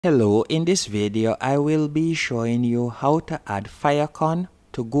Hello, in this video I will be showing you how to add Favicon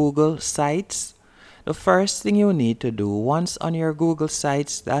to Google Sites. The first thing you need to do once on your Google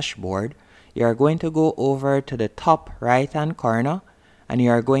Sites dashboard, you are going to go over to the top right hand corner and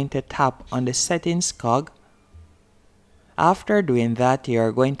you are going to tap on the settings cog. After doing that, you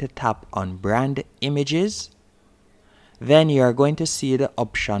are going to tap on brand images. Then you are going to see the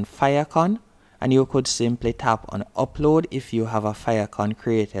option Favicon. And you could simply tap on upload if you have a Favicon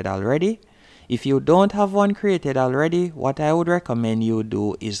created already. If you don't have one created already, what I would recommend you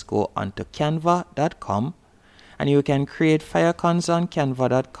do is go onto canva.com and you can create Favicons on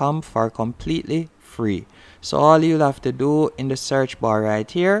canva.com for completely free. So all you'll have to do in the search bar right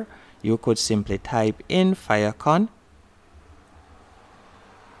here, you could simply type in Favicon,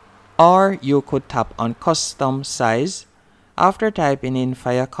 or you could tap on custom size. After typing in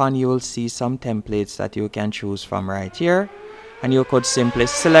Favicon, you will see some templates that you can choose from right here, and you could simply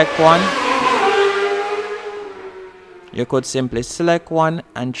select one. You could simply select one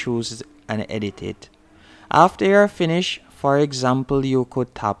and choose and edit it. After you're finished, for example, you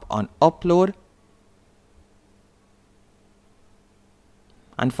could tap on upload.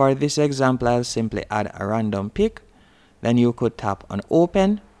 And for this example, I'll simply add a random pic. Then you could tap on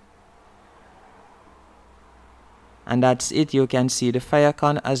open. And that's it. You can see the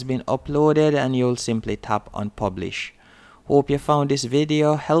Favicon has been uploaded and you'll simply tap on publish. Hope you found this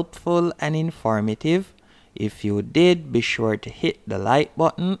video helpful and informative. If you did, be sure to hit the like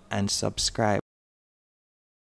button and subscribe.